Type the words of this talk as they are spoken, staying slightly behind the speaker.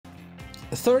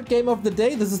third game of the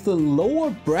day. This is the lower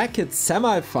bracket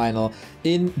semifinal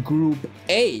in Group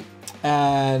A.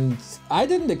 And I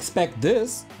didn't expect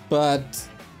this, but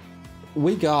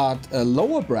we got a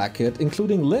lower bracket,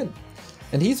 including Lynn.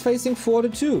 And he's facing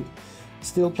Fortitude.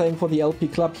 Still playing for the LP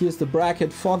club. Here's the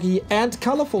bracket, Foggy and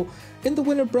Colorful in the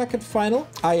winner bracket final.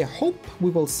 I hope we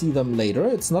will see them later.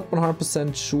 It's not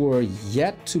 100% sure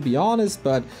yet, to be honest,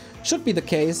 but should be the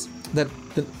case that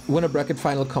the winner bracket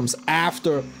final comes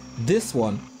after this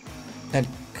one. And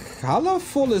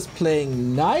Colorful is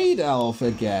playing Night Elf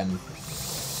again.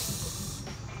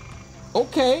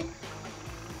 Okay.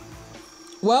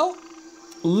 Well,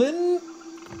 Lynn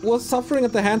was suffering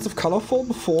at the hands of Colorful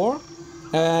before,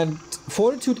 and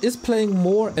Fortitude is playing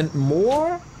more and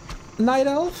more Night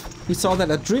Elf. We saw that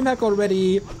at DreamHack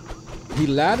already. He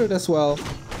laddered as well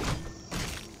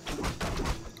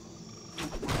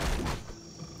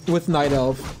with Night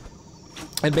Elf.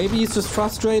 And maybe he's just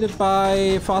frustrated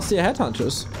by Farseer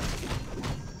Headhunters.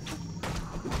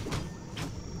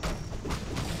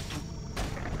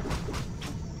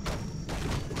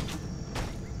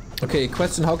 Okay,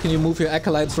 question, how can you move your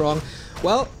acolytes wrong?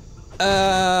 Well,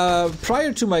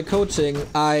 prior to my coaching,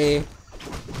 I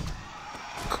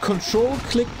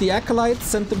control-clicked the acolytes,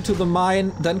 sent them to the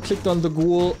mine, then clicked on the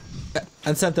ghoul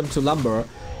and sent them to lumber.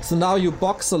 So now you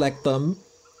box select them,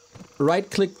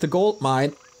 right-click the gold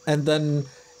mine, and then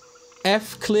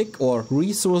F-click or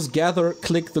resource gather,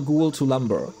 click the ghoul to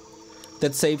lumber.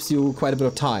 That saves you quite a bit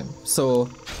of time. So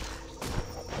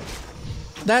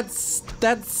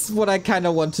that's what I kind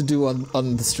of want to do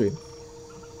on the stream.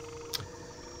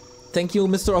 Thank you,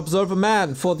 Mr. Observer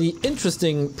Man, for the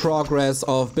interesting progress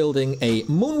of building a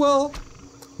Moonwell.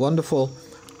 Wonderful.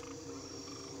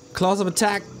 Claws of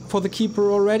attack for the Keeper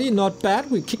already. Not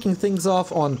bad. We're kicking things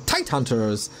off on Tight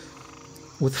Hunters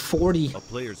with 40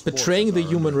 betraying the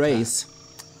human race.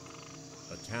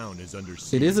 A town is under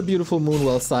siege. It is a beautiful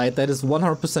Moonwell site. That is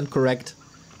 100% correct.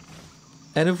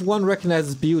 And if one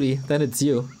recognizes beauty, then it's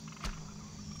you.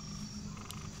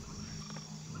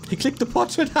 He clicked the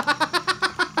portrait.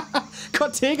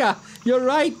 Cortega, you're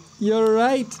right. You're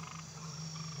right.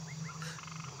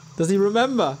 Does he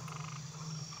remember?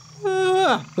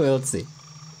 We'll see.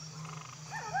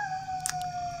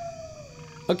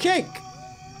 Okay.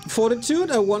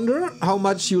 Fortitude, I wonder how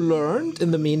much you learned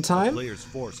in the meantime.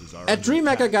 At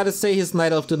DreamHack, I gotta say his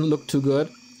Night Elf didn't look too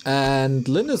good. And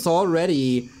Lynn is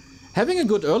already having a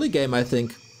good early game, I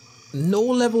think. No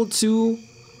level 2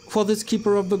 for this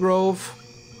Keeper of the Grove.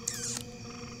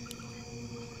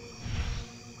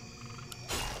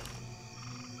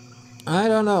 I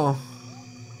don't know.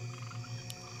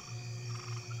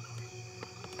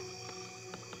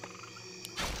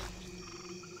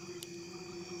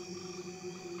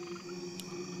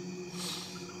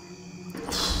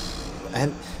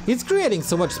 And he's creating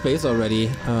so much space already.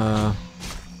 I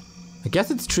guess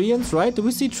it's Treants, right? Do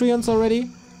we see Treants already?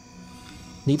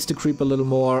 Needs to creep a little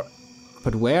more.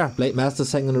 But where? Blade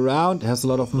Master's hanging around, has a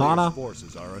lot of mana.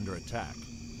 Forces are under attack.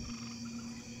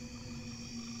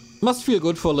 Must feel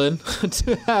good for Lynn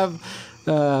to have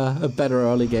a better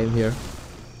early game here.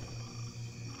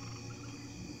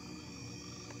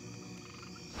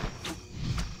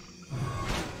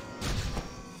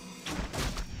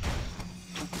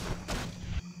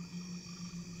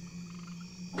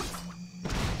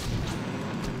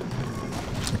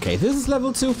 Okay, this is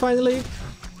level 2 finally.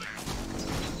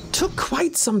 Took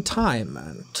quite some time,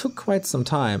 man. Took quite some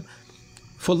time.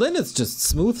 For Lynn, it's just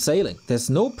smooth sailing. There's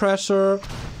no pressure.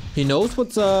 He knows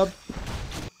what's up.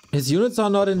 His units are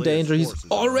not in danger. He's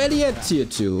already at tier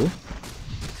 2.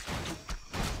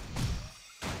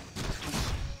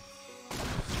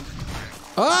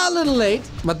 Oh, a little late,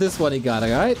 but this one he got,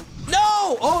 alright?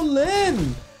 No! Oh,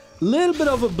 Lynn! Little bit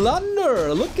of a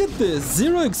blunder. Look at this.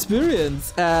 0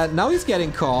 experience. And now he's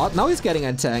getting caught. Now he's getting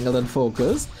entangled and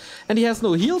focused. And he has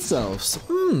no heal selves.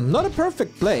 Not a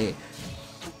perfect play.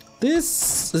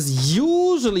 This is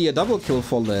usually a double kill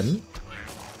for Lynn.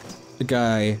 A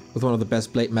guy with one of the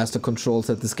best Blade Master controls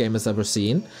that this game has ever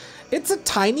seen. It's a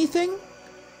tiny thing.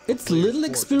 It's little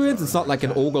experience. It's not like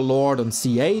an Ogre Lord on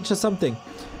CH or something.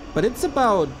 But it's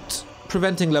about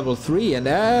preventing level 3 and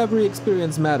every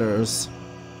experience matters.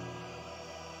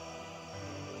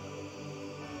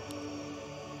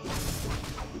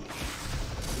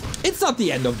 It's not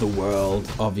the end of the world,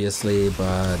 obviously,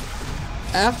 but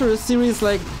after a series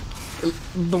like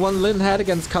the one Lynn had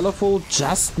against Colorful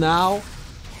just now,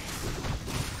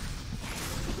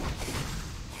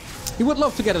 he would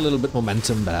love to get a little bit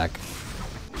momentum back.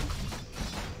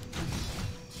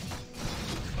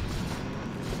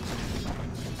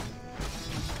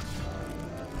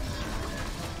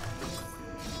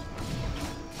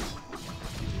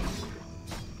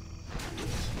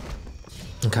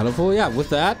 Colorful, yeah, with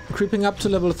that, creeping up to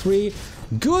level 3.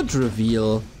 Good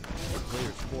reveal.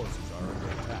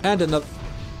 And another...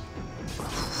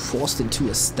 Forced into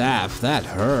a staff. That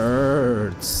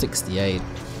hurts. 68.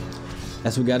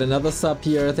 As we got another sub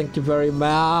here, thank you very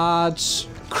much.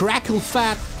 Crackle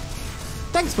Fat.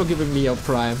 Thanks for giving me your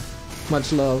prime.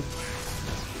 Much love.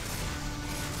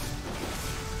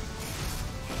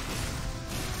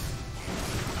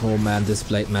 Oh man, this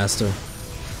Blade Master.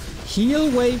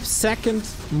 Heal wave second,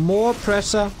 more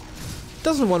pressure.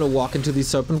 Doesn't want to walk into these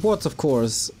Serpent Wards, of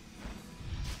course.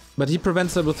 But he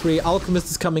prevents level 3.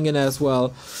 Alchemist is coming in as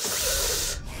well.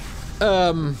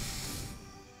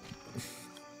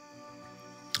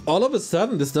 All of a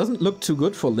sudden, this doesn't look too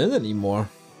good for Lyn anymore.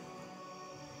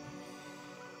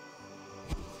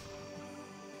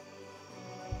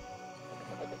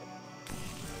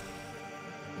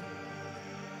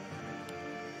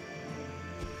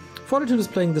 Fortitude is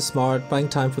playing this smart, buying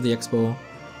time for the expo.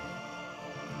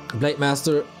 Blade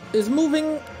Master is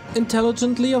moving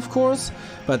intelligently, of course,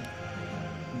 but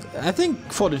I think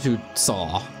Fortitude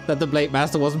saw that the Blade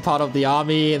Master wasn't part of the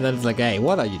army, and then it's like, hey,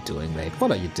 what are you doing, mate?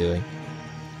 What are you doing?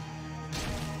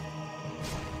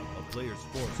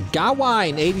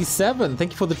 Gawine 87,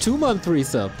 thank you for the 2-month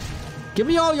resub. Give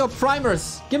me all your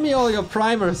primers. Give me all your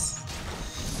primers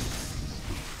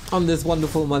on this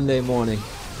wonderful Monday morning.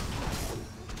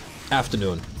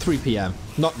 Afternoon, 3 p.m.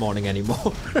 Not morning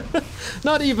anymore.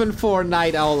 Not even for a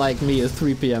night owl like me is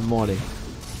 3 p.m. morning.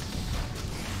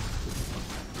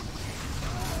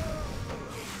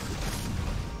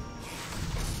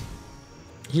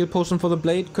 Heal potion for the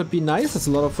blade could be nice. There's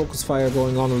a lot of focus fire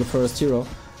going on the first hero.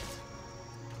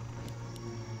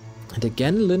 And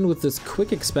again, Lyn with this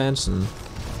quick expansion.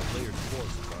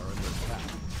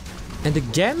 And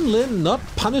again, Lyn not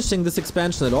punishing this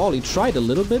expansion at all. He tried a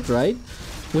little bit, right?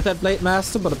 With that Blade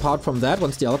Master, but apart from that,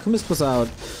 once the Alchemist was out,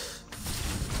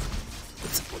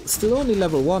 it's still only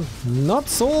level 1. Not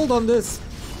sold on this.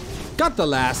 Got the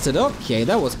lasted. Okay,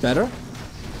 that was better.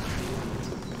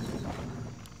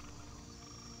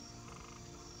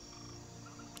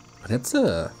 That's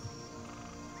a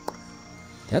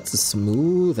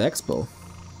smooth expo.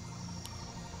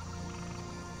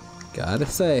 Gotta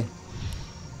say.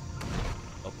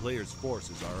 A player's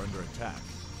forces are under attack.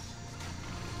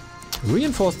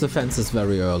 Reinforced defenses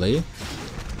very early.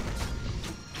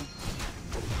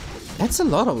 That's a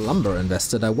lot of lumber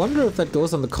invested. I wonder if that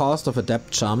goes on the cost of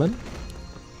Adept Shaman,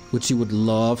 which he would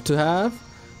love to have.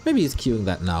 Maybe he's queuing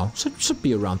that now. Should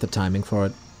be around the timing for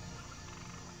it.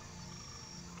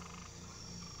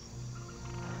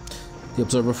 The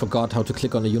observer forgot how to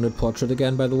click on a unit portrait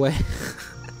again, by the way.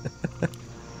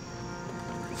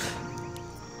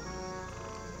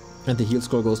 And the heal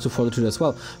score goes to Fortitude as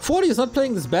well. 40 is not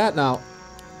playing this bad now.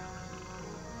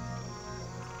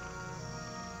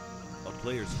 A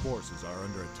player's forces are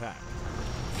under attack.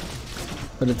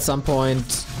 But at some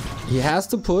point, he has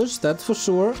to push, that's for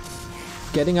sure.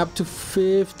 Getting up to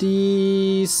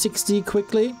 50, 60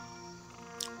 quickly.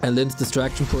 And Lyn's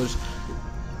distraction push.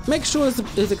 Make sure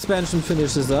his expansion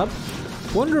finishes up.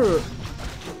 Wonder,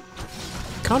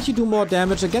 can't you do more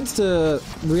damage against a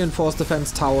reinforced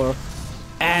defense tower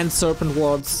and Serpent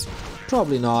Wards?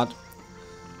 Probably not.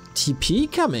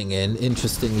 TP coming in,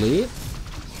 interestingly.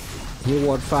 Heal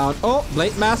ward found. Oh,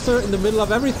 Blade Master in the middle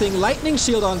of everything. Lightning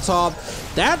Shield on top.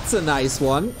 That's a nice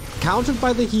one. Countered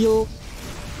by the heal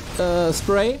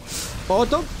spray. Oh,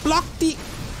 don't block the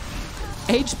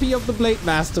HP of the Blade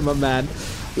Master, my man.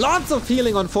 Lots of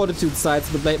healing on Fortitude's side,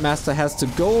 so the Blade Master has to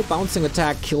go. Bouncing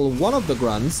attack, kill one of the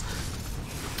grunts.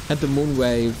 And the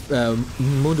Moonwave,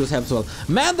 Mundus helps well.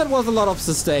 Man, that was a lot of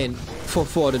sustain for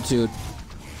Fortitude.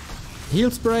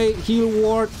 Heal spray, heal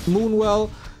ward, Moonwell.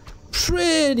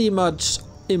 Pretty much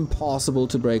impossible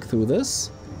to break through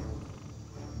this.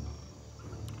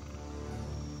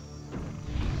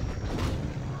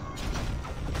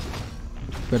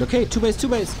 But okay, 2 base, 2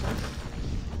 base.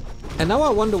 And now I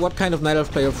wonder what kind of Night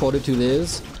Elf player Fortitude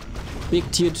is. Big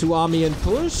tier 2 army and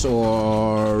push,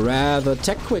 or rather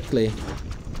tech quickly.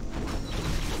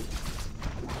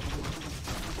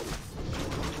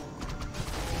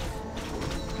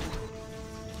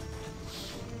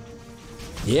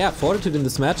 Yeah, Fortitude in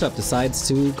this matchup decides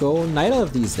to go Night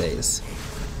Elf these days.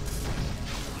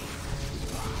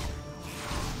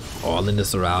 Oh, Lyn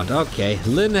is around. Okay,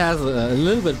 Lyn has a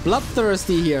little bit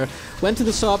bloodthirsty here. Went to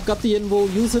the shop, got the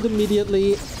invo, used it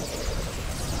immediately.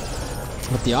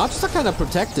 But the archers are kind of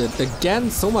protected.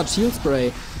 Again, so much heal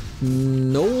spray.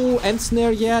 No end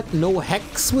snare yet, no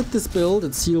hex with this build.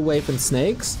 It's heal wave and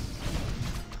snakes.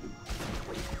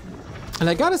 And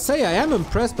I gotta say, I am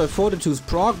impressed by Fortitude's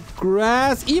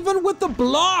progress. Even with the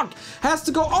block! Has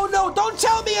to go. Oh no, don't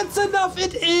tell me it's enough!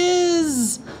 It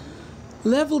is!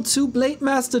 Level 2 Blade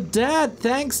Master dead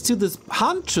thanks to this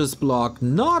Huntress block.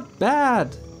 Not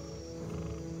bad.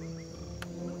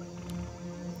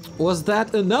 Was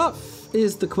that enough?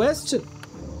 Is the question.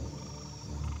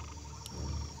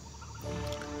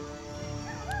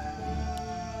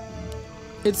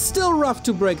 It's still rough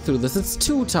to break through this. It's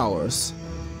 2 towers.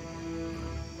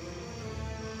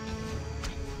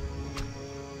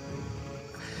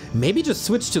 Maybe just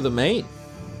switch to the main.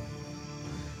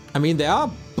 I mean, there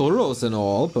are burrows and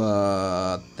all,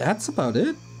 but that's about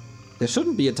it. There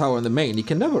shouldn't be a tower in the main. You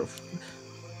can never...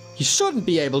 You shouldn't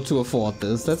be able to afford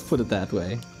this. Let's put it that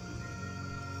way.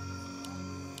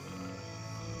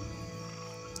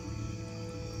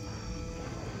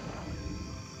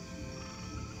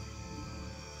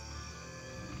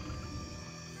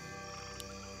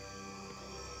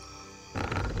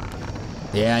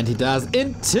 Yeah, and he does.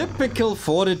 In typical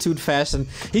Fortitude fashion,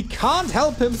 he can't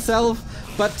help himself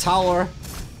but tower.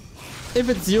 If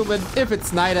it's human, if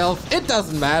it's Night Elf, it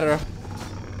doesn't matter.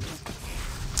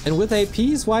 And with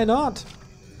APs, why not?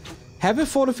 Heavy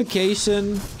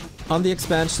fortification on the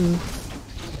expansion.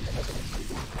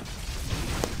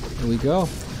 Here we go.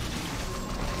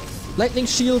 Lightning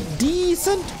Shield,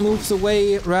 decent. Moves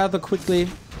away rather quickly.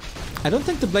 I don't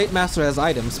think the Blade Master has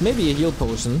items. Maybe a heal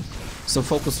potion. So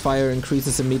focus fire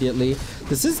increases immediately.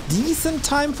 This is decent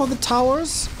time for the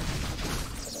towers.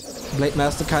 Blade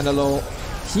Master kind of low.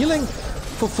 Healing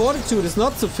for Fortitude is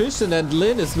not sufficient, and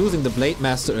Lyn is losing the Blade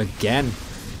Master again.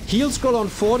 Heal scroll on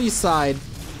 40 side.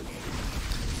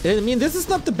 I mean, this is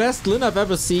not the best Lyn I've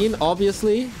ever seen,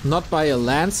 obviously. Not by a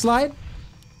landslide.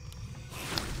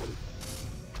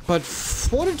 But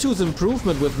Fortitude's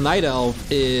improvement with Night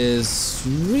Elf is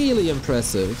really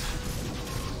impressive.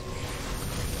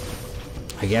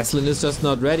 I guess Lyn is just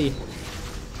not ready.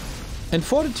 And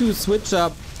Fortitude switch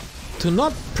up to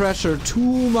not pressure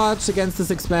too much against this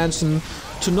expansion,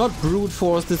 to not brute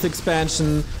force this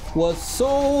expansion, was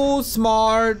so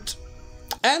smart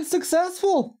and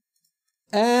successful.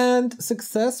 And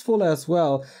successful as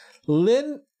well.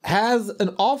 Lyn has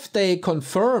an off day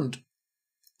confirmed.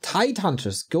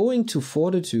 Tidehunters going to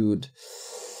Fortitude.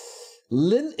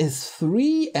 Lyn is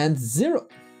 3-0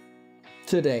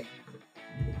 today.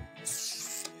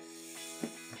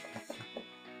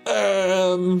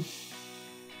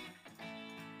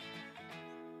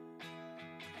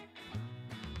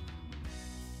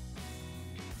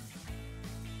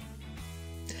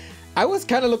 I was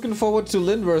kind of looking forward to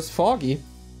Lyn vs Foggy,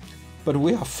 but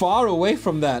we are far away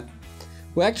from that.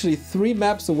 We're actually 3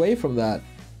 maps away from that.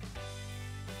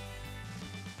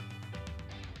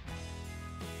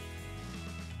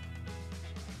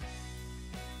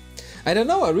 I don't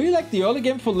know, I really like the early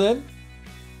game for Lyn.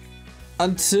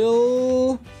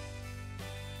 Until...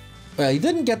 Well, he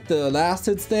didn't get the last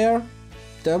hits there.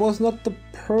 That was not the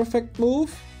perfect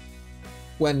move.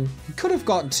 When he could have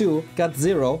gotten 2, got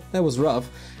 0. That was rough.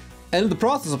 And in the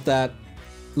process of that,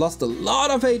 lost a lot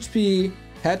of HP,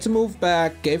 had to move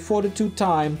back, gave Fortitude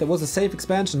time. That was a safe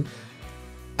expansion.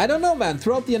 I don't know, man.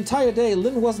 Throughout the entire day,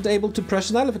 Lyn wasn't able to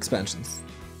pressure Night Elf expansions.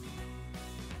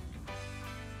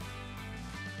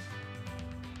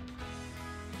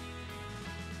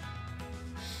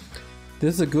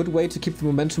 This is a good way to keep the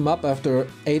momentum up after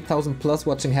 8,000 plus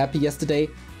watching Happy yesterday.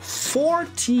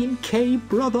 14k,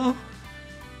 brother!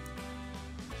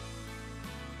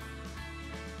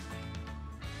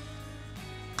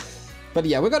 But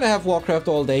yeah, we're gonna have Warcraft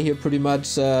all day here pretty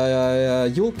much.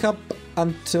 Yule Cup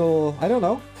until, I don't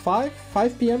know,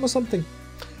 5 p.m. or something.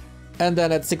 And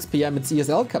then at 6 p.m. it's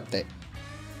ESL Cup day.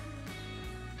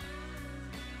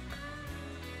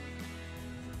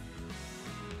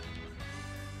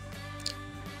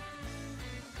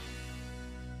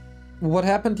 What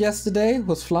happened yesterday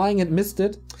was flying and missed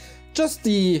it. Just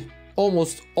the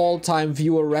almost all-time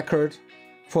viewer record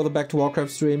for the Back to Warcraft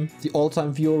stream. The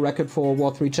all-time viewer record for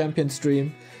War 3 Champion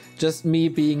stream. Just me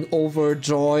being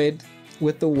overjoyed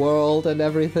with the world and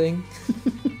everything.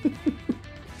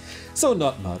 So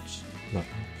not much. Not much.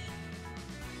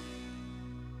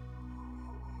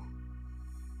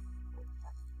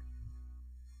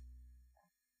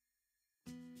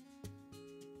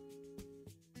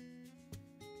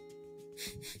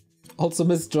 Also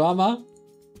miss drama.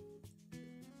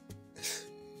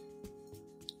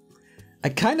 I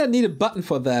kinda need a button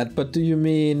for that, but do you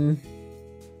mean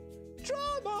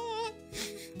drama?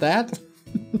 That?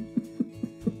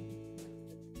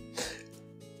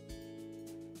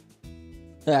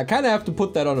 Yeah, I kinda have to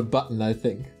put that on a button, I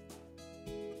think,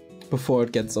 before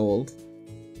it gets old.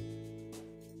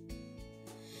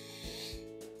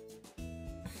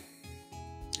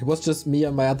 It was just me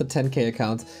and my other 10k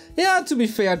accounts. Yeah, to be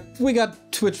fair, we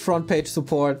got Twitch front page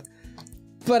support.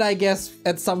 But I guess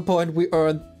at some point we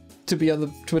earned to be on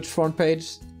the Twitch front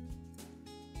page.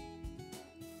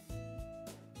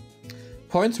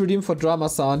 Points redeemed for drama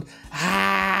sound.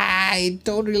 I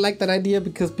don't really like that idea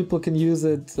because people can use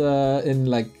it in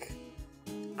like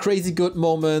crazy good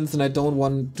moments, and I don't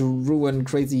want to ruin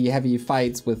crazy heavy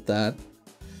fights with that.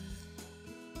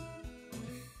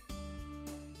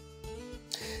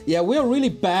 Yeah, we're really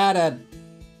bad at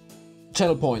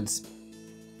channel points.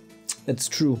 It's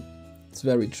true. It's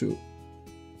very true.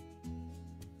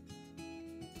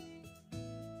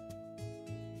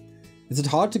 Is it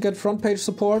hard to get front page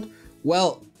support?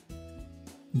 Well,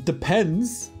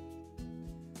 depends.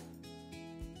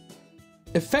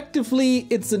 Effectively,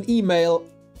 it's an email,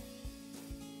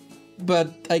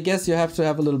 but I guess you have to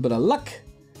have a little bit of luck.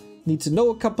 Need to know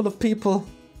a couple of people.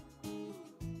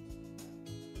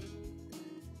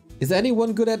 Is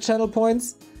anyone good at channel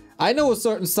points? I know a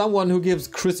certain someone who gives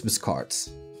Christmas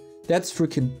cards. That's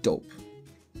freaking dope.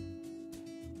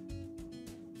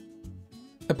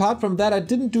 Apart from that, I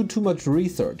didn't do too much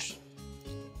research.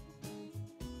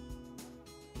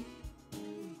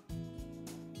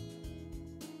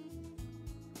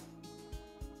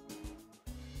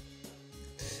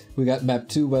 We got map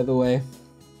 2, by the way.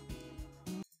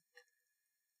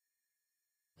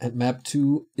 And map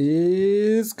 2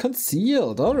 is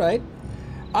concealed. All right.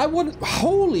 I wouldn't...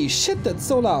 Holy shit, that's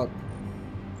so loud.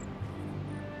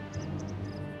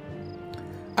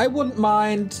 I wouldn't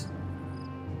mind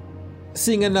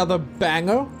seeing another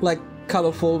banger like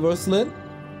Colorful vs. Lin.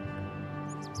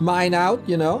 Mine out,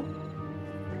 you know.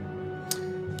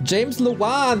 James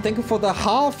Lewan, thank you for the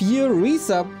half-year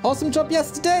resub. Awesome job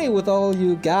yesterday with all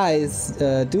you guys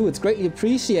do. It's greatly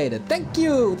appreciated. Thank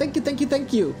you, thank you, thank you,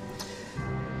 thank you.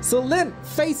 So Lin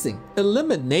facing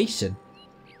elimination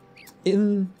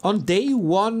on day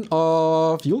 1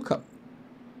 of Yule Cup.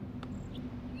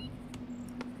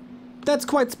 That's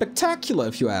quite spectacular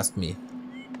if you ask me.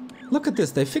 Look at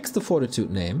this, they fixed the Fortitude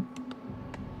name.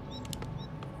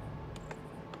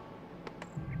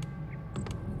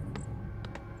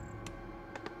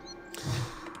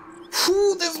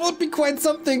 Whew, this would be quite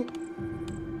something.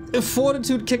 If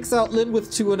Fortitude kicks out Lin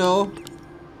with 2-0,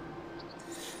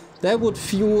 that would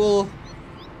fuel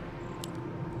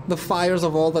the fires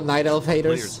of all the Night Elf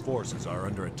haters. Players' forces are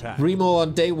under attack. Remo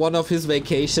on day 1 of his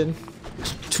vacation.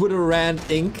 Twitter rant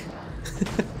Inc.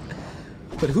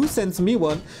 But who sends me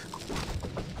one?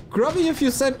 Grubby, if you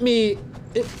sent me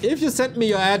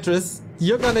your address,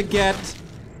 you're gonna get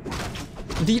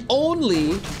the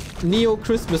only Neo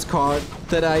Christmas card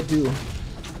that I do.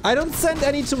 I don't send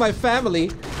any to my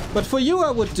family, but for you I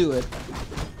would do it.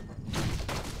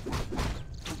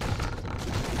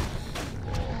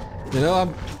 You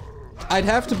know, I'd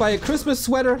have to buy a Christmas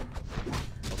sweater.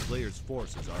 Players'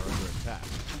 forces are under attack.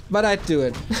 But I'd do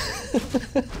it.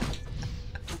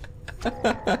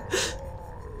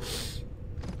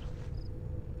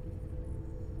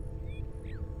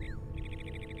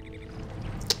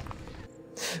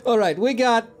 Alright, we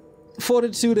got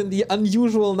Fortitude in the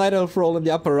unusual Night Elf role in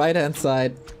the upper right hand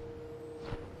side.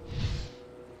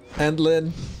 And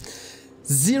Lin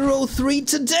 0-3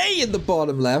 today in the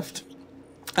bottom left.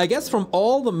 I guess from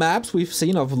all the maps we've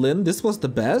seen of Lin, this was the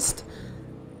best.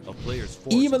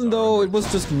 Even though it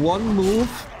was just one move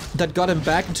that got him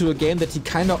back into a game that he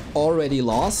kind of already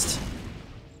lost.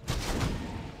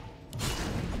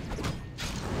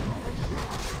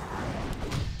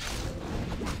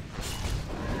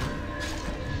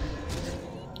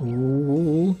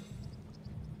 Ooh.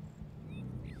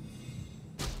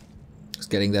 Just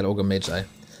getting that Ogre Mage Eye.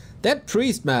 That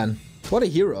priest, man. What a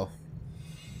hero.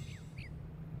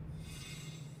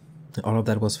 All of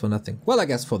that was for nothing. Well, I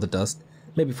guess for the dust.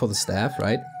 Maybe for the staff,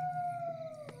 right?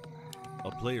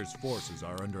 A player's forces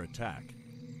are under attack.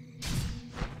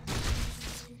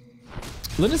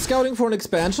 Lin is scouting for an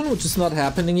expansion, which is not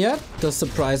happening yet. Does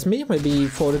surprise me. Maybe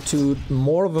Fortitude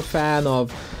more of a fan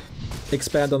of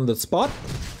expand on the spot.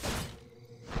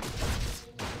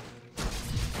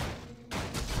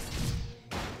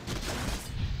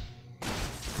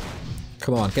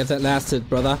 Come on, get that last hit,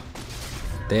 brother.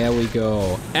 There we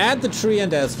go. And the tree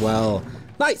end as well.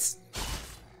 Nice!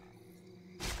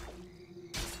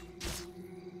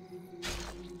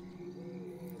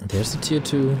 There's the tier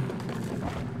 2.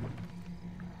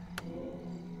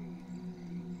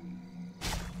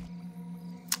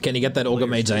 Can you get that Ogre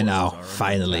Mage Eye now?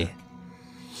 Finally.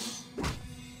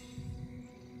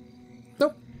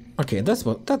 Nope. Okay,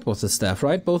 that was the staff,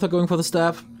 right? Both are going for the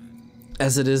staff.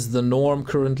 As it is the norm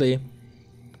currently.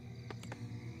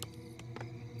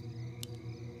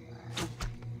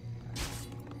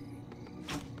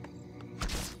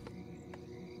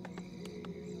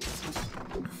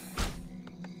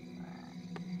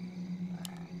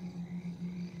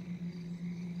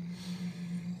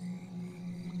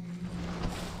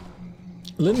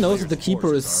 Lin knows that the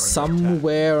keeper is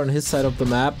somewhere on his side of the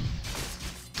map.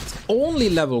 It's only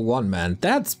level 1, man.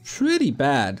 That's pretty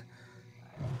bad.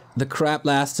 The crap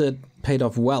lasted, paid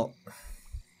off well.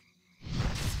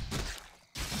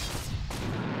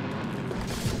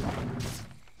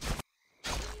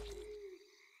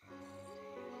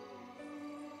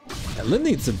 Yeah, Lin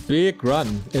needs a big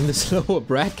run in this lower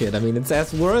bracket. I mean, it's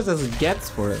as worse as it gets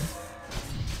for him.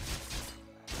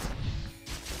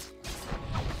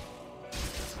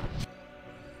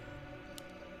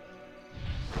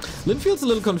 Lin feels a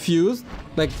little confused,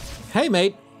 like, hey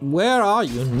mate, where are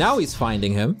you? Now he's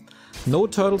finding him. No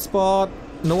turtle spot,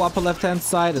 no upper left hand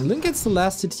side, and Lin gets the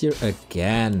last hit here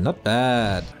again. Not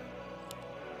bad.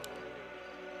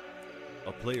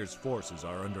 A player's forces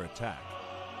are under attack.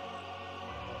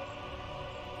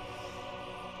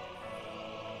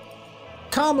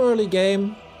 Calm early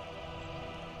game.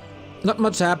 Not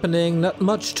much happening, not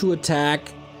much to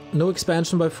attack. No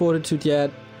expansion by Fortitude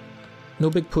yet. No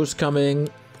big push coming.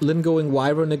 Lin going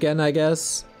Wyvern again, I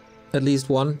guess. At least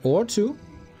 1 or 2.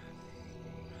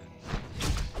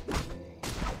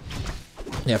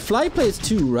 Yeah, Fly plays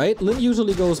 2, right? Lin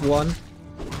usually goes 1.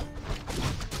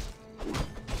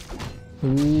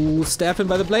 Ooh, staff in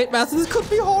by the Blade Master. This could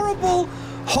be horrible!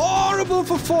 Horrible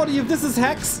for 40 if this is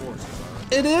Hex.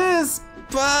 It is!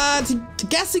 But I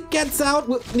guess he gets out.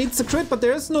 Needs a crit, but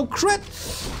there is no crit.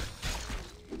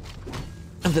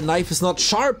 And the knife is not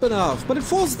sharp enough, but it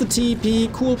forces the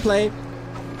TP. Cool play.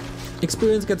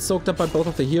 Experience gets soaked up by both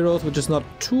of the heroes, which is not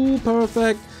too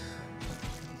perfect.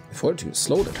 Fortitude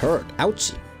slowed it hurt.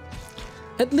 Ouchie.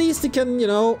 At least he can, you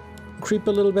know, creep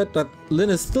a little bit, but Lin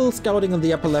is still scouting on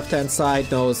the upper left-hand side.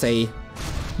 No, say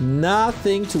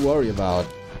nothing to worry about.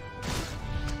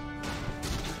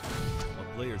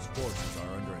 A player's forces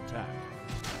are under attack.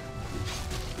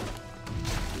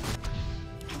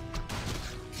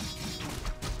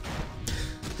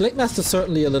 Blade Master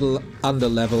certainly a little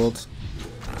underleveled,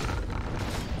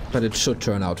 but it should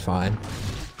turn out fine.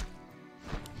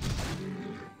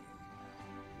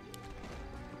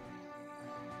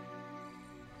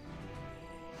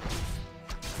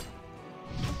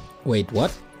 Wait, what?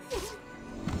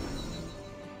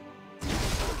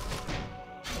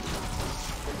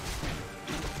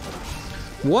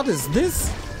 What is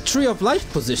this? Tree of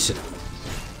Life position.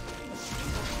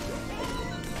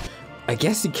 I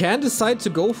guess he can decide to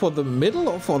go for the middle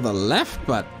or for the left,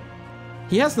 but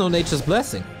he has no Nature's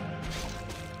Blessing.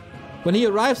 When he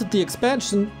arrives at the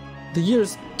expansion, the year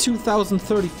is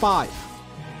 2035.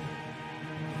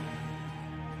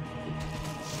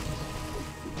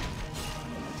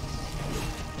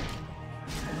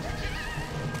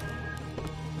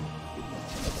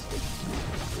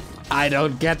 I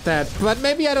don't get that, but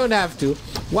maybe I don't have to.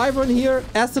 Wyvern here,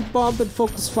 Acid Bomb and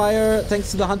Focus Fire,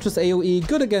 thanks to the Huntress AoE,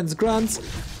 good against Grunts.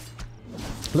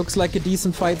 Looks like a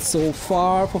decent fight so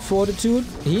far for Fortitude.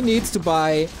 He needs to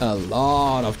buy a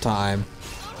lot of time.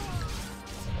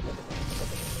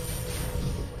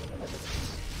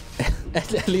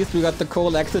 At least we got the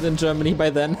coal exit in Germany by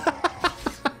then.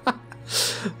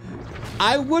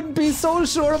 I wouldn't be so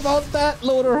sure about that,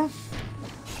 Loader.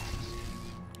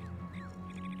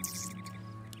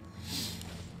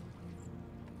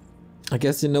 I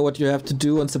guess you know what you have to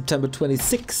do on September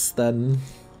 26th, then.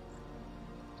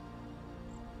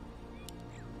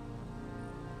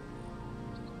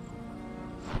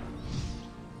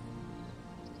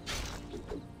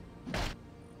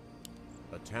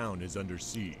 A town is under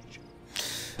siege.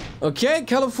 Okay,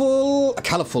 colorful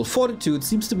Fortitude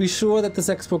seems to be sure that this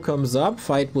expo comes up.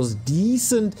 Fight was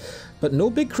decent, but no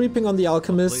big creeping on the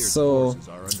Alchemist, so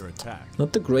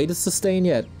not the greatest sustain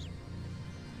yet.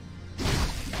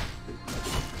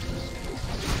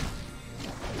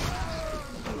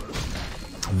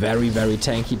 Very, very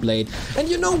tanky blade. And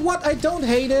you know what? I don't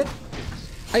hate it.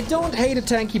 I don't hate a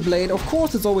tanky blade. Of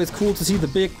course, it's always cool to see the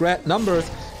big red numbers.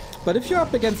 But if you're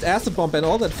up against Acid Bomb and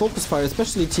all that focus fire,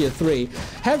 especially tier 3,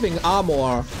 having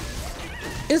armor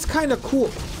is kind of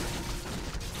cool.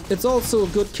 It's also a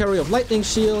good carry of Lightning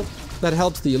Shield that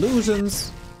helps the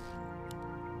illusions.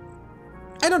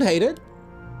 I don't hate it.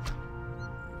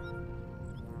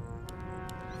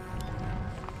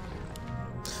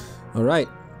 Alright.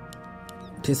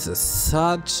 This is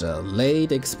such a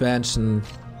late expansion.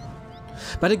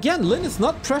 But again, Lin is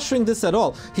not pressuring this at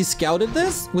all. He scouted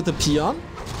this with a peon.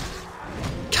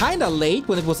 Kinda late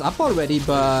when it was up already,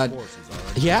 but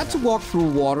he had to walk through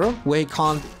water where he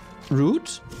can't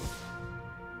root.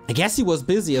 I guess he was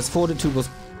busy as Fortitude was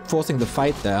forcing the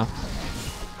fight there.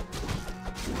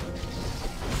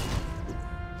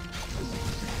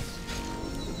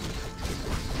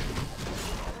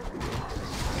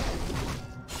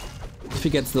 If he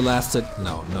gets the last hit.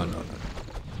 No.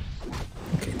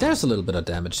 Okay, there's a little bit of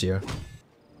damage here.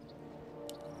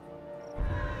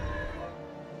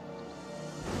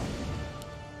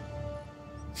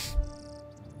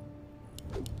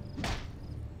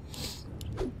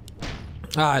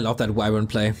 I love that Wyvern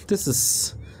play. This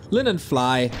is Lyn and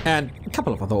Fly, and a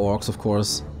couple of other orcs, of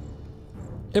course.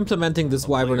 Implementing this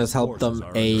Wyvern has helped them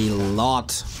a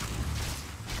lot.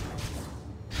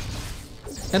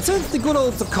 And since the good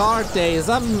old card days,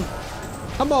 I'm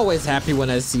always happy when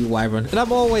I see Wyvern. And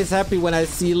I'm always happy when I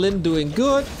see Lyn doing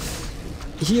good.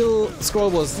 Heal scroll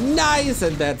was nice,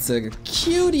 and that's a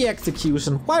cutie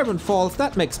execution. Wyvern falls,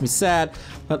 that makes me sad.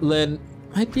 But Lyn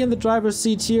might be in the driver's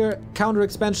seat here. Counter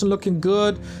expansion looking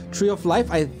good. Tree of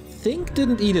Life, I think,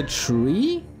 didn't eat a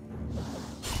tree.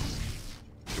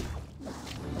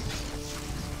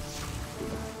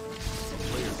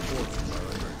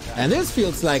 And this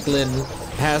feels like Lyn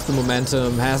has the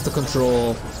momentum, has the control.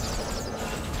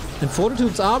 And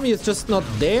Fortitude's army is just not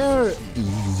there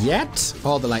yet.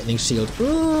 Oh, the lightning shield.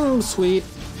 Ooh, sweet.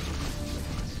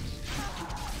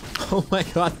 Oh my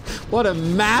god, what a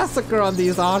massacre on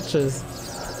these archers.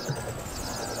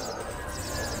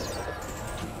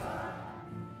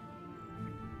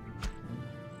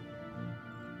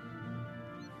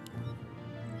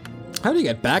 How do you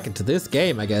get back into this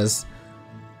game, I guess?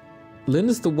 Lyn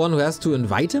is the one who has to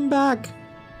invite him back?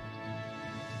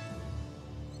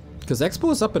 Because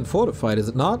Expo is up and fortified, is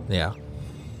it not? Yeah.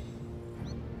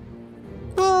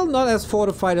 Well, not as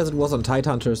fortified as it was on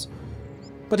Tidehunters.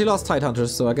 But he lost Tidehunters,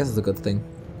 so I guess it's a good thing.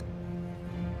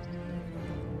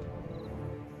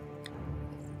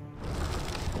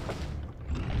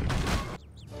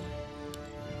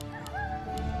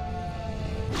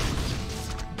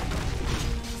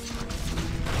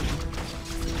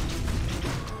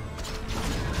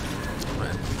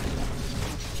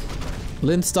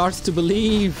 Lyn starts to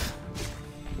believe.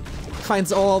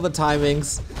 Finds all the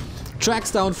timings.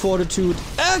 Tracks down Fortitude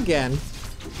again.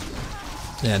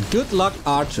 And good luck,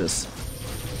 archers.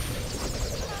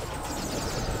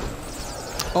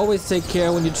 Always take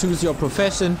care when you choose your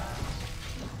profession.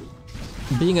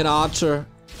 Being an archer,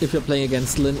 if you're playing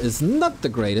against Lyn, is not the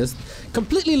greatest.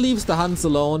 Completely leaves the Huns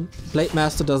alone. Blade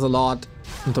Master does a lot.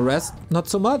 And the rest, not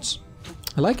so much.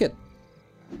 I like it.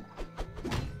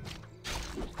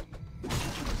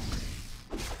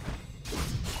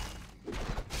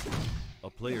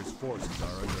 Players' forces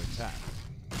are under attack.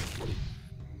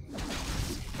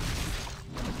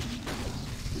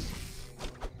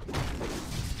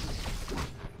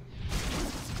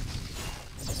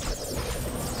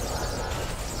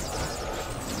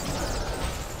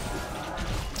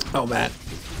 Oh man,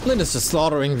 Lyn is just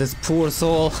slaughtering this poor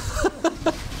soul.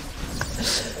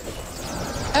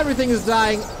 Everything is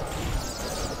dying.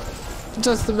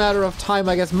 Just a matter of time,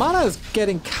 I guess. Mana is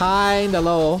getting kinda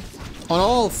low on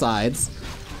all sides.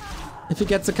 If he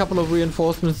gets a couple of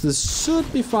reinforcements, this should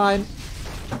be fine.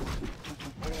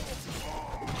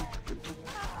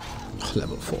 Oh,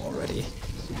 level 4 already.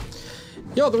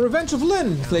 Yo, the Revenge of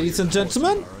Lyn, ladies and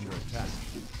gentlemen.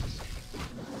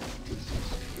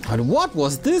 And what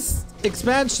was this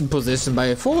expansion position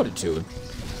by Fortitude?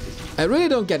 I really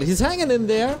don't get it. He's hanging in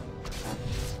there.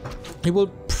 He will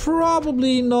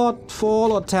probably not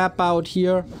fall or tap out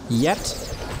here yet.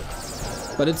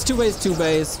 But it's 2 base, 2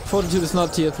 base. Fortitude is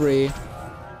not tier 3. The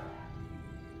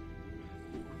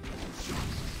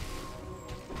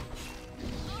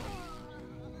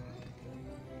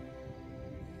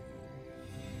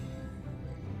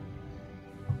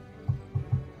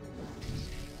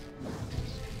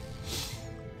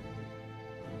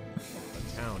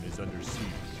town is under siege.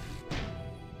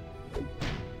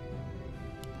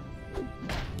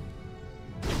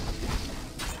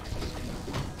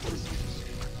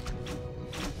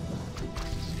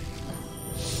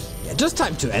 Just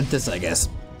time to end this, I guess.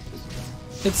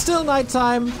 It's still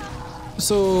nighttime,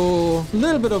 so a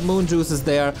little bit of moon juice is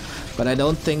there, but I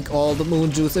don't think all the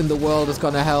moon juice in the world is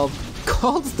gonna help.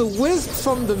 Calls the wisps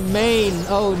from the main.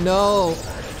 Oh no.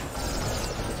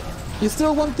 You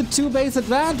still want the 2 base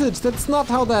advantage. That's not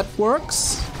how that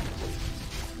works.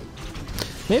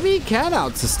 Maybe he can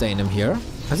out-sustain him here.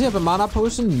 Does he have a mana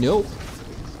potion? Nope.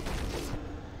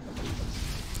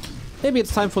 Maybe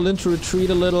it's time for Lyn to retreat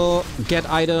a little, get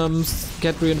items,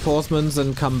 get reinforcements,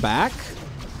 and come back.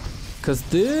 Because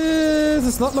this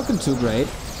is not looking too great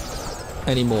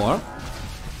anymore.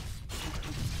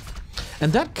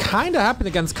 And that kind of happened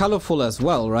against Colorful as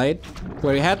well, right?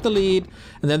 Where he had the lead,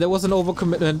 and then there was an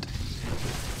overcommitment.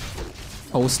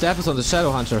 Oh, staff is on the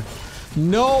Shadow Hunter.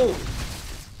 No!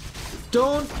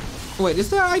 Don't... Wait,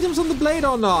 is there items on the blade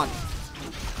or not?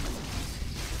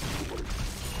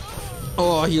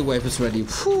 Oh, heal wave is ready.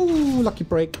 Whew, lucky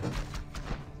break.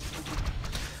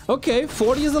 Okay,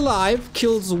 40 is alive.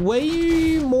 Kills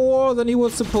way more than he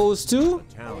was supposed to.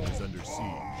 The town is under siege.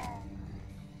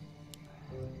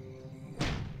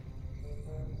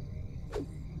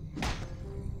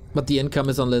 But the income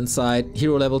is on Lin's side.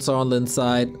 Hero levels are on Lin's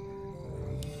side.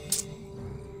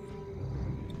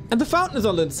 And the fountain is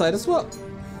on Lin's side as well.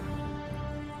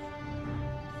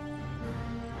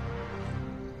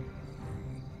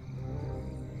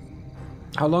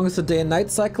 How long is the day and night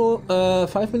cycle?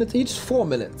 5 minutes each? 4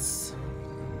 minutes.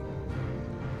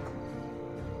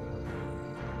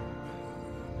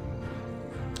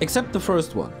 Except the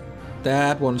first one.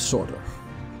 That one's shorter.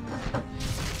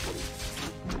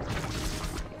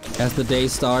 As the day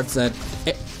starts at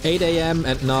 8 AM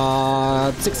and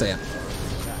not 6 AM.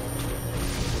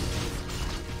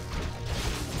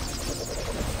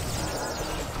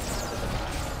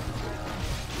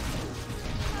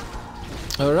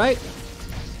 Alright.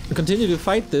 Continue to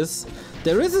fight this.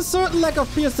 There is a certain lack of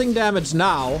piercing damage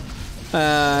now,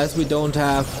 as we don't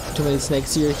have too many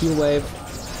snakes here. Heal wave.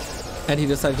 And he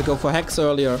decided to go for Hex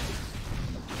earlier.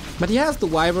 But he has the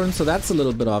Wyvern, so that's a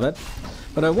little bit of it.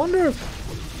 But I wonder if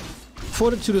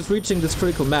Fortitude is reaching this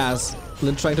critical mass. And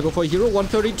then trying to go for a hero.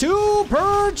 132!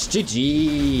 Purge!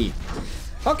 GG!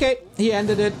 Okay, he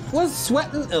ended it. Was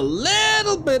sweating a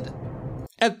little bit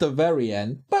at the very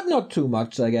end, but not too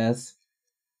much, I guess.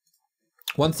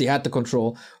 Once he had the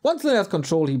control. Once Lin has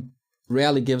control, he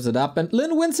rarely gives it up. And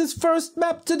Lin wins his first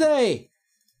map today.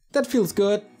 That feels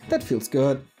good. That feels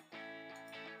good.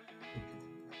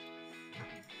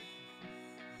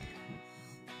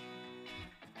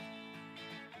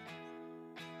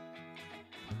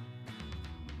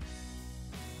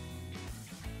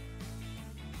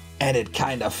 And it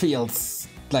kind of feels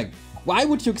like, why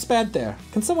would you expand there?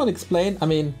 Can someone explain? I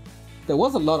mean, there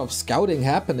was a lot of scouting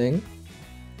happening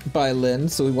by Lin,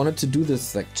 so he wanted to do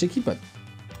this like cheeky, but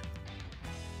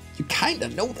you kind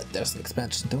of know that there's an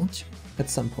expansion, don't you?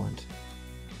 At some point.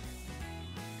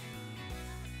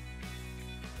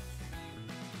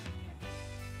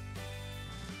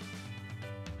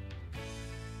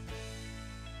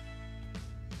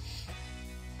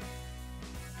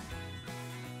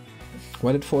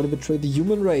 Why did Forty betray the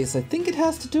human race? I think it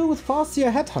has to do with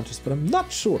Farseer headhunters, but I'm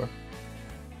not sure.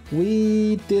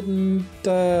 We didn't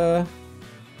ask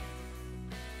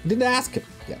him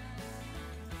yet.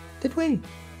 Did we?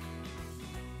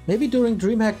 Maybe during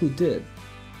DreamHack we did.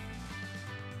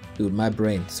 Dude, my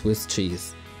brain. Swiss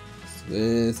cheese.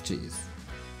 Swiss cheese.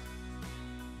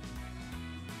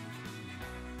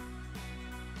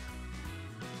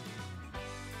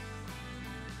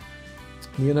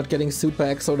 You're not getting super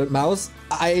exalted mouse.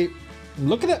 I'm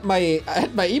looking at my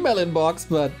email inbox,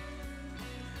 but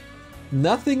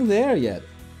nothing there yet.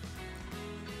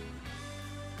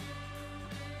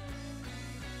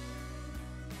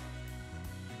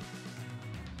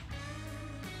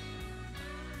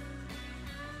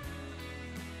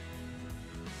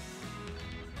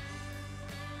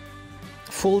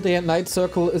 Full day and night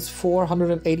circle is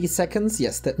 480 seconds.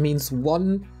 Yes, that means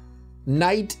one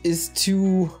night is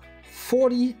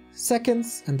 240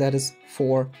 seconds, and that is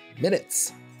 4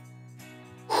 minutes.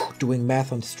 Whew, doing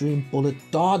math on stream, bullet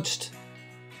dodged.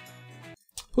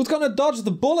 Who's gonna dodge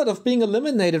the bullet of being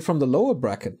eliminated from the lower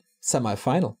bracket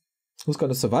semi-final? Who's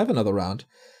gonna survive another round?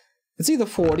 It's either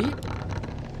 40.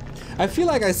 I feel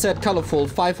like I said colorful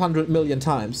 500 million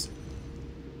times.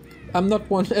 I'm not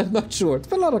sure. It's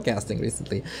been a lot of casting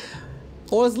recently.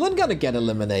 Or is Lin gonna get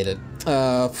eliminated?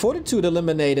 Fortitude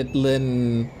eliminated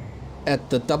Lin at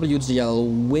the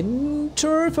WGL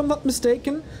Winter, if I'm not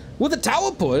mistaken, with a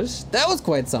tower push. That was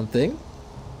quite something.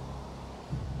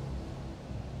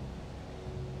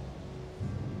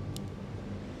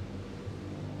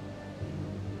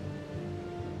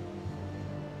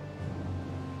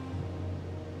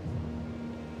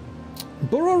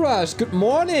 Burrow Rush, good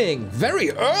morning. Very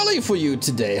early for you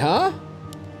today, huh?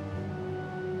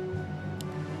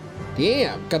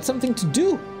 Damn, got something to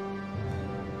do.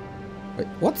 Wait,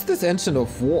 what's this Engine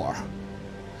of War?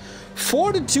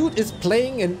 Fortitude is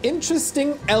playing an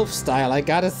interesting elf style, I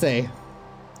gotta say.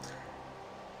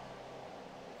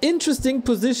 Interesting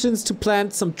positions to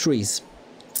plant some trees.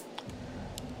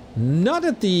 Not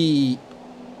at the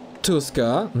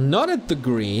Tuska, not at the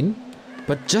green,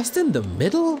 but just in the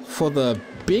middle for the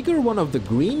bigger one of the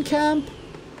green camp.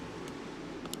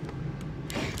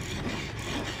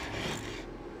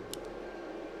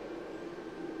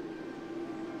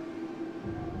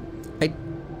 I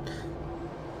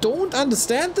don't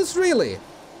understand this really.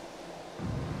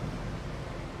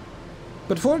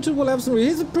 But Fortitude will have some.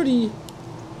 He's a pretty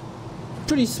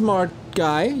smart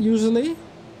guy, usually.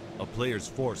 A player's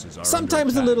forces are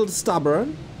Sometimes a under little attack.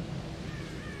 stubborn.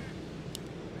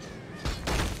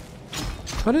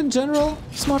 But in general,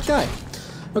 smart guy.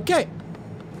 Okay,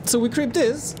 so we creep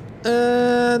this,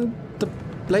 and the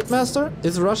Blade Master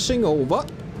is rushing over.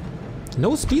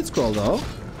 No speed scroll though.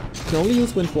 Can only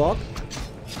use Windwalk.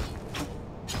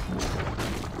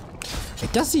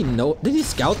 Wait, does he know? Did he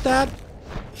scout that?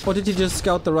 Or did he just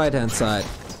scout the right hand side?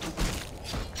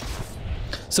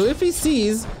 So if he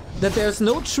sees that there's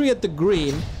no tree at the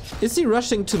green, is he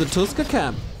rushing to the Tuska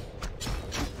camp?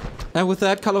 And with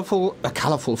that colorful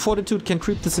Fortitude can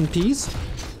creep this in peace?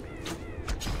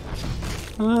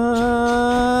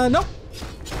 Nope.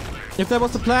 If that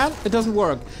was the plan, it doesn't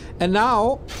work. And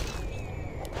now,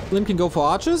 Lyn can go for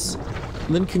archers.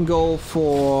 Lyn can go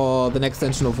for the next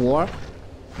engine of war.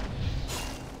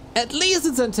 At least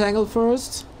it's entangled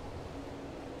first.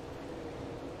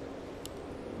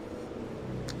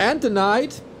 And the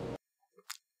knight.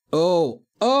 Oh.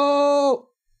 Oh!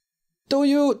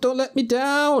 Don't let me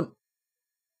down!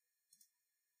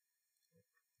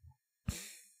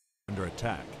 Under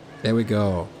attack. There we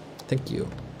go. Thank you.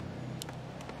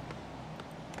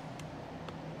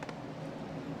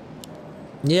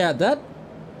 Yeah, that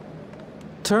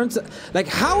turns... Like,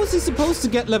 how is he supposed to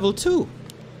get level 2?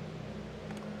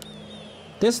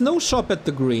 There's no shop at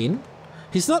the green.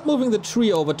 He's not moving the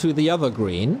tree over to the other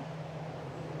green.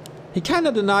 He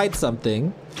kinda denied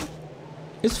something.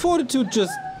 Is Fortitude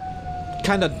just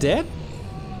kinda dead?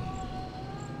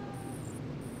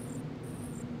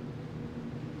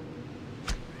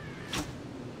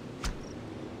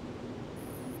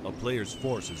 A player's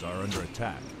forces are under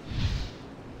attack.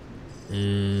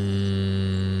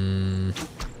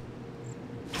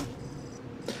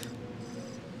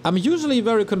 I'm usually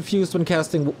very confused when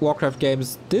casting Warcraft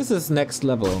games. This is next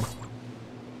level.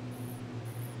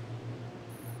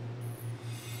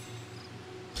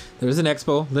 There is an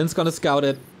expo. Lyn's gonna scout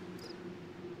it.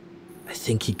 I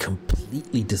think he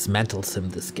completely dismantles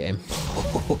him this game.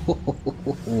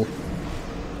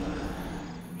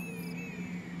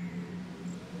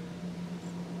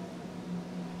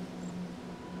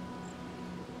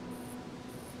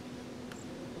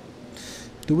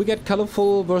 Do we get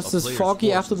colorful versus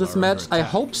foggy after this match? I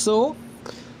hope so.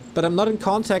 But I'm not in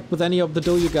contact with any of the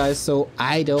Doyu guys, so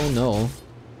I don't know.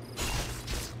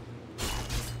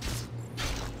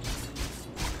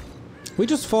 We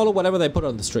just follow whatever they put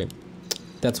on the stream.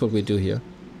 That's what we do here.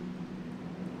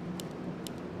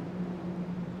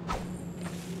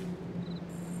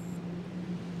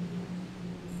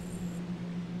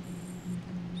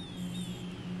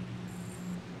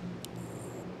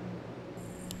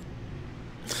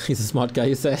 He's a smart guy,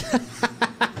 you said.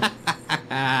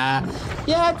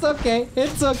 Yeah, it's okay.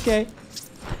 It's okay.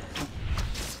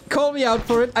 Call me out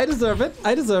for it. I deserve it.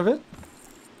 I deserve it.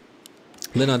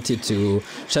 Lyn on tier 2.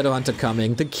 Shadowhunter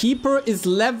coming. The Keeper is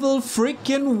level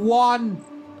freaking 1.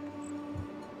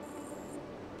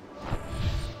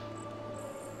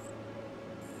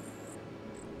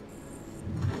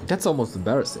 That's almost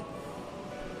embarrassing.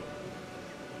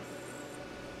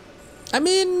 I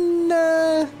mean,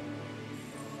 the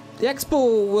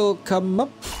expo will come up.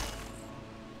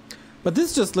 But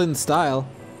this is just Lyn's style.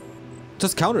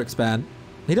 Just counter expand.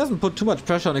 He doesn't put too much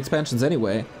pressure on expansions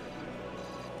anyway.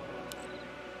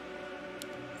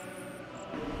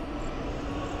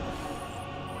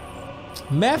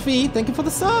 Maffy, thank you for the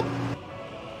sub!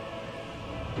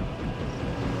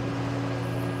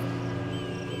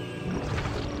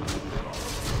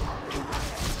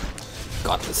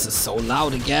 God, this is so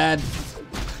loud again.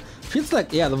 Feels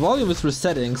like, yeah, the volume is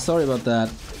resetting. Sorry about that.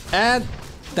 And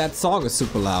that song is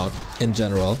super loud in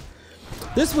general.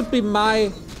 This would be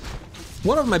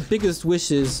one of my biggest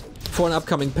wishes for an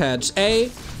upcoming patch.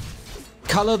 A,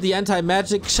 color the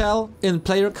anti-magic shell in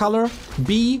player color.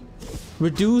 B,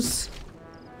 reduce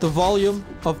the volume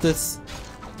of this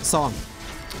song.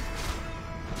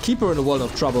 Keeper in a world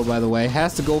of trouble, by the way.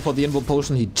 Has to go for the invo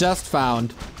potion he just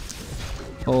found.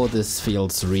 Oh, this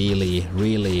feels really,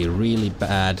 really, really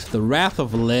bad. The Wrath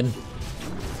of Lyn.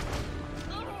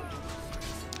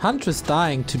 Huntress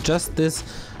dying to just this.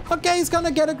 Okay, he's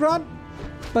gonna get a grunt,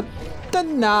 but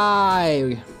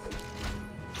deny.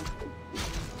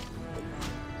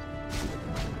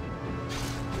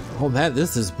 Oh man,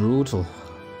 this is brutal.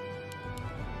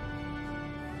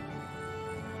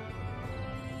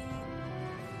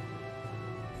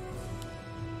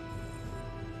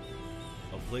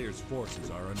 Players' forces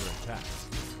are under attack.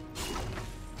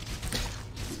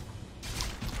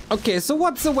 Okay, so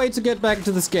what's the way to get back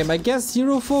into this game? I guess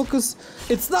hero focus.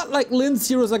 It's not like Lyn's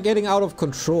heroes are getting out of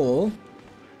control.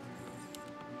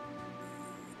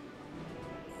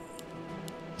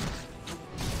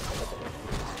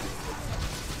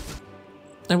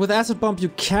 And with Acid Bomb, you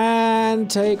can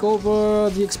take over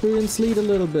the experience lead a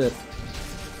little bit.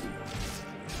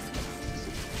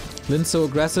 Lynn's so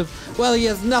aggressive. Well, he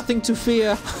has nothing to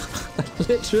fear.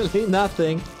 Literally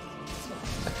nothing.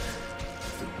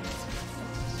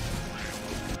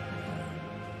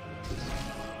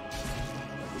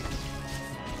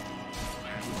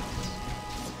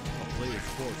 A player's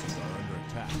forces are under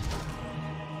attack.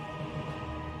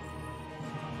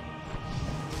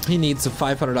 He needs a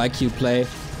 500 IQ play.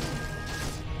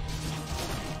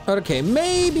 Okay,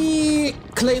 maybe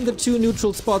claim the 2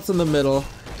 neutral spots in the middle.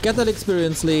 Get that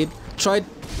experience lead. Try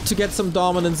to get some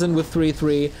dominance in with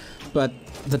 3-3. But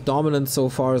the dominance so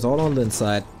far is all on the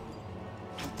inside.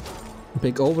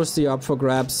 Big overseer up for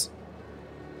grabs.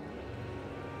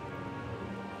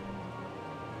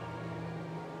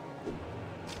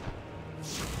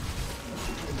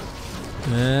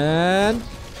 And...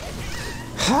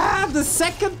 ah, the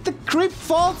second the creep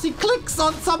falls, he clicks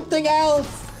on something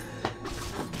else!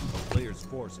 A player's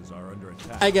forces are under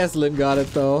attack. I guess Lynn got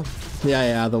it though.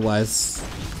 Yeah, otherwise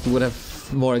he would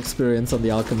have more experience on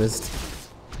the Alchemist.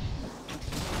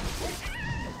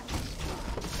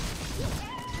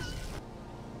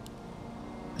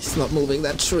 He's not moving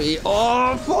that tree.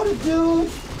 Oh, Fortitude!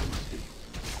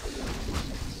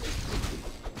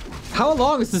 How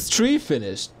long is this tree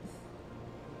finished?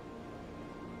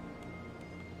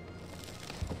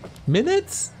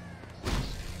 Minutes?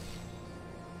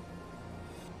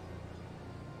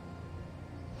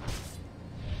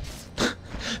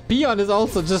 Beyond is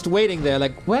also just waiting there,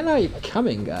 like, when are you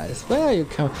coming, guys? When are you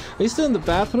coming? Are you still in the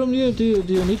bathroom? Do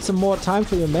you need some more time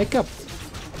for your makeup?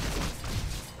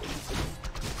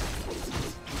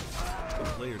 The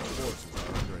player's forces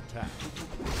are under attack.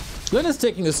 Lynn is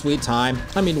taking a sweet time.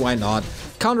 I mean, why not?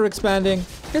 Counter expanding,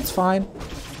 it's fine.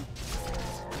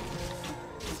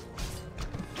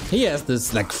 He has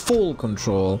this, like, full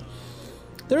control.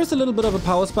 There is a little bit of a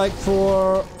power spike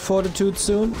for Fortitude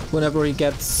soon, whenever he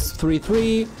gets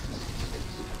 3-3.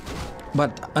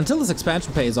 But until this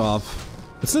expansion pays off,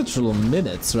 it's literal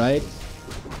minutes, right?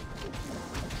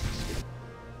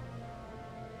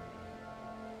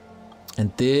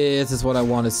 And this is what I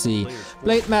want to see.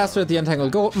 Blade Master at the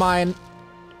Entangled Gold Mine.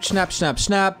 Snap, snap,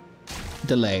 snap.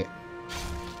 Delay.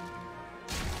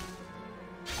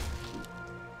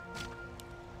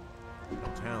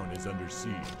 The town is under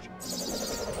siege.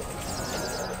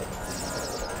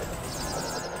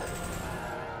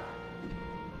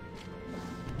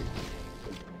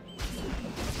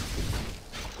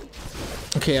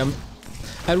 Okay,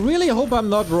 I really hope I'm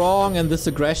not wrong and this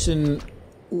aggression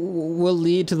will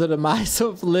lead to the demise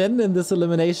of Lynn in this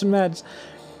elimination match.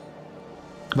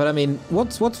 But I mean,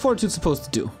 what's Fortitude supposed to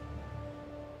do?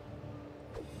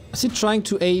 Is he trying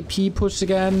to AP push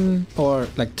again? Or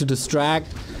like to distract?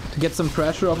 To get some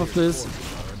pressure off of this?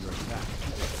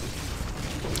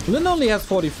 Lynn only has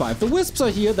 45. The Wisps are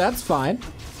here, that's fine.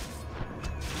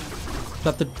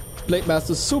 But the Blade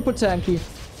Master is super tanky.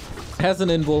 Has an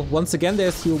invul. Once again,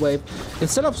 there's heal wave.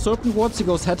 Instead of Serpent Wards, he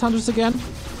goes Headhunters again.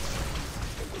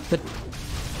 That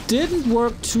didn't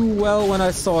work too well when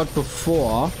I saw it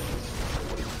before.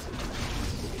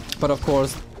 But of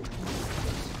course,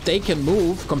 they can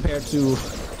move compared to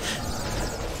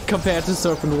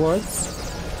Serpent Wards.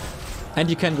 And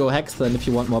you can go Hex then if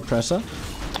you want more pressure.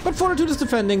 But Fortitude is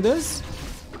defending this.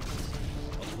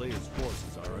 A player's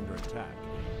forces are under attack.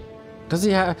 Does he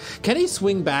have... Can he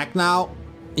swing back now?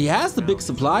 He has the big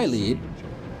supply lead.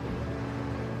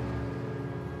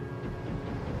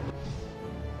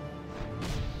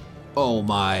 Oh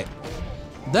my.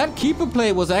 That keeper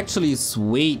play was actually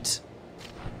sweet.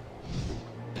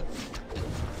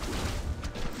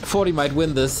 40 might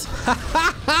win this.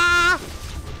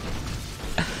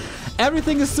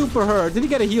 Everything is super hurt. Did he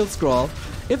get a heal scroll?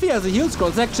 If he has a heal scroll,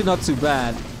 it's actually not too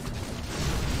bad.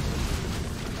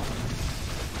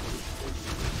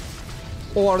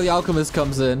 Or the Alchemist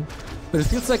comes in. But it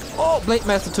feels like, oh, Blade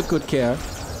Master took good care.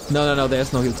 No,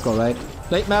 there's no heal scroll, right?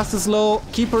 Blade Master's low,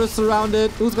 Keeper is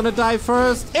surrounded. Who's gonna die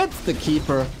first? It's the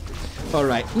Keeper.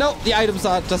 Alright, no, the items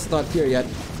are just not here yet.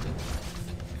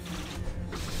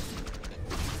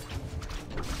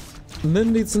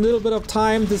 Min needs a little bit of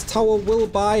time. This tower will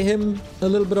buy him a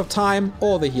little bit of time.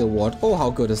 Or the heal ward. Oh, how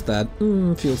good is that?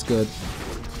 Feels good.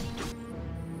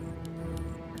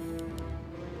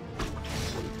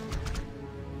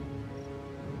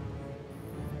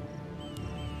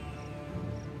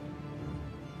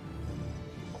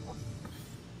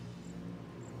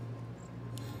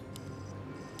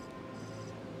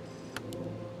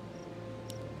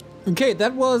 Okay,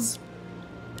 that was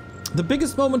the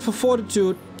biggest moment for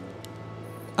Fortitude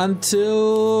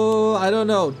until, I don't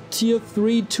know, tier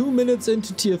 3, 2 minutes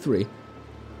into tier 3.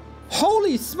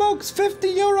 Holy smokes,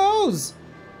 50 euros!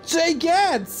 Jay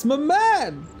Gantz, my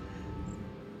man!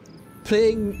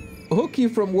 Playing hooky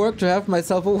from work to have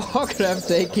myself a Warcraft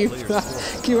day. Keep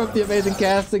up the amazing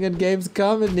casting and games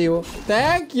coming, Neo.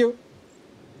 Thank you!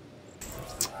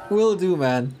 Will do,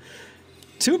 man.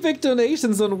 2 big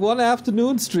donations on 1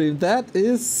 afternoon stream. That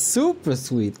is super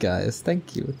sweet, guys.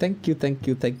 Thank you. Thank you, thank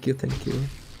you, thank you, thank you.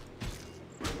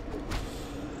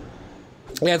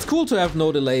 Yeah, it's cool to have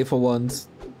no delay for once.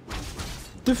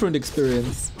 Different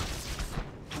experience.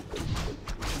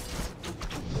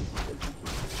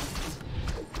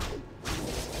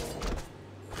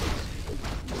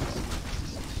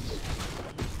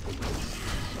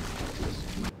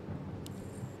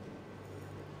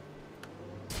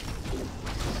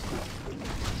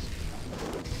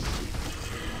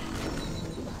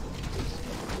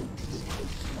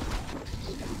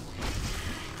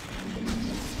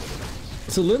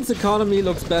 So Lynn's economy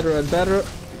looks better and better.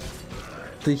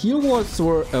 The heal wards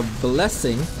were a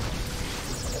blessing.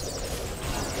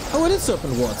 Oh, it is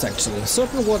serpent wards actually.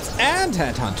 Serpent wards and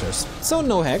headhunters. So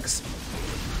no hex.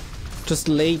 Just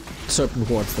late serpent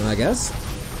wards then, I guess.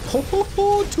 Ho ho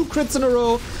ho! 2 crits in a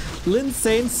row. Lynn's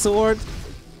Saint's sword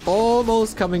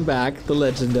almost coming back, the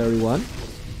legendary one.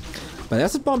 But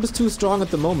acid bomb is too strong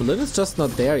at the moment. Lynn is just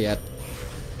not there yet.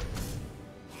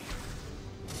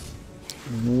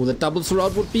 Ooh, the double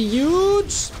surround would be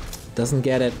huge! Doesn't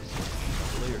get it.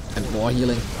 And more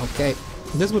healing. Okay.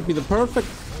 This would be the perfect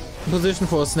position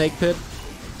for a snake pit.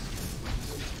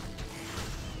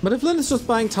 But if Lynn is just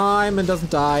buying time and doesn't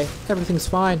die, everything's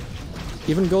fine.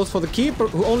 Even goes for the keeper,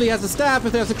 who only has a staff.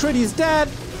 If there's a crit, he's dead.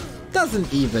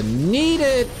 Doesn't even need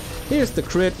it. Here's the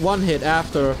crit, 1 hit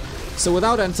after. So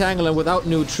without entangle and without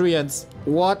nutrients,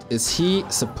 what is he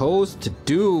supposed to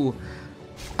do?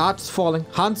 Arch's falling,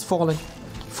 Hunt's falling.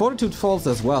 Fortitude falls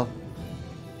as well.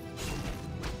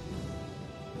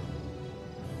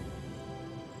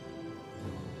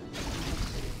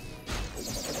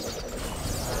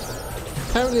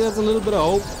 Apparently there's a little bit of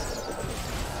hope.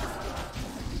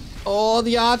 Oh,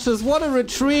 the archers, what a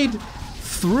retreat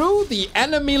through the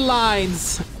enemy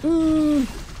lines. Yeah,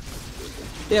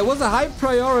 it was a high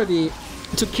priority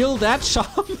to kill that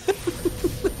shaman.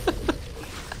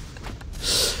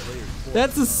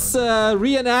 That's a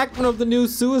reenactment of the new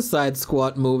Suicide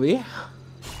Squad movie.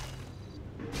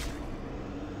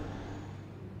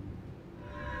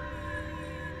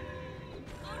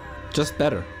 Just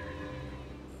better.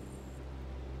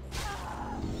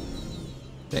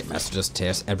 That master just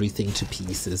tears everything to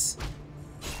pieces.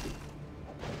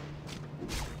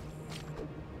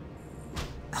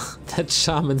 That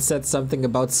shaman said something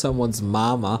about someone's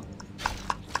mama.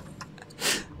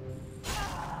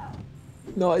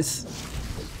 Nice.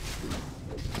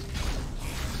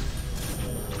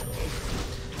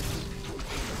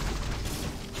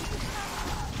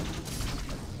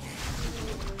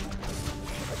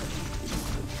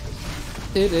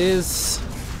 It is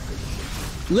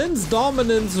Lynn's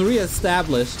dominance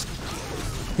re-established.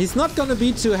 He's not gonna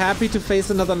be too happy to face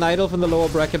another Night Elf in the lower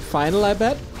bracket final, I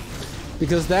bet.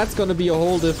 Because that's gonna be a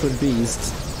whole different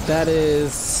beast. That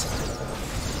is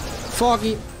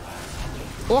foggy.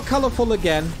 Or colorful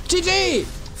again. GG!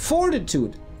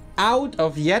 Fortitude out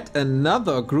of yet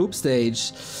another group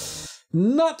stage.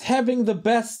 Not having the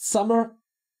best summer.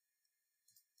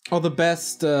 Or the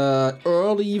best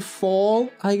early fall,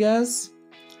 I guess.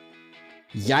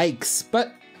 Yikes.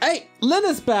 But hey, Lynn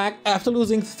is back after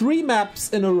losing 3 maps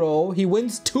in a row. He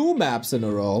wins 2 maps in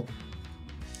a row.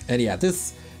 And yeah,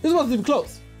 this wasn't even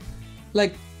close.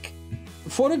 Like,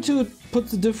 Fortitude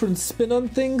puts a different spin on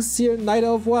things here, Night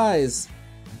Elf wise.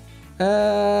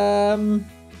 But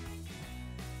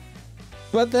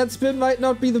that spin might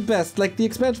not be the best. Like the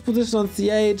expansion position on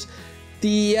CH,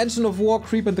 the Engine of War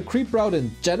creep and the creep route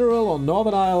in general on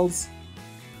Northern Isles.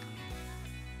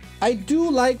 I do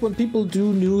like when people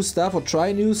do new stuff or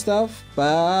try new stuff,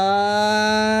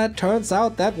 but turns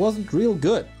out that wasn't real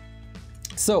good.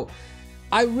 So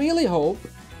I really hope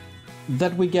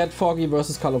that we get Foggy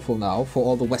versus Colorful now for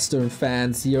all the Western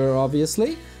fans here,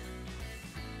 obviously.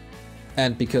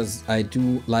 And because I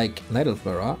do like Night Elf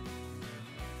Vera.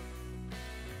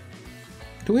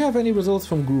 Do we have any results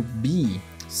from Group B?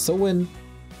 Soin.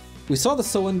 We saw the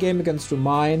Soin game against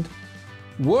Remind.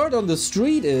 Word on the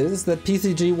street is that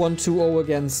PCG won 2-0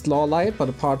 against Lawlight, but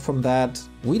apart from that,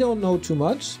 we don't know too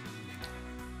much.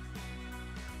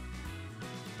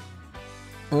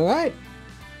 Alright.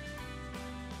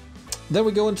 Then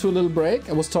we go into a little break.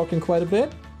 I was talking quite a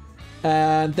bit.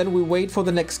 And then we wait for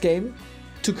the next game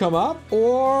to come up,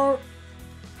 or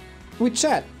We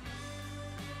chat.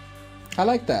 I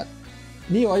like that.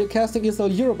 Neo, are you casting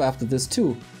ESL Europe after this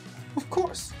too? Of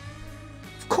course.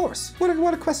 Of course.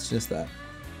 What a question is that?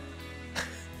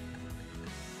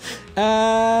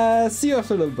 See you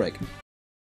after a little break.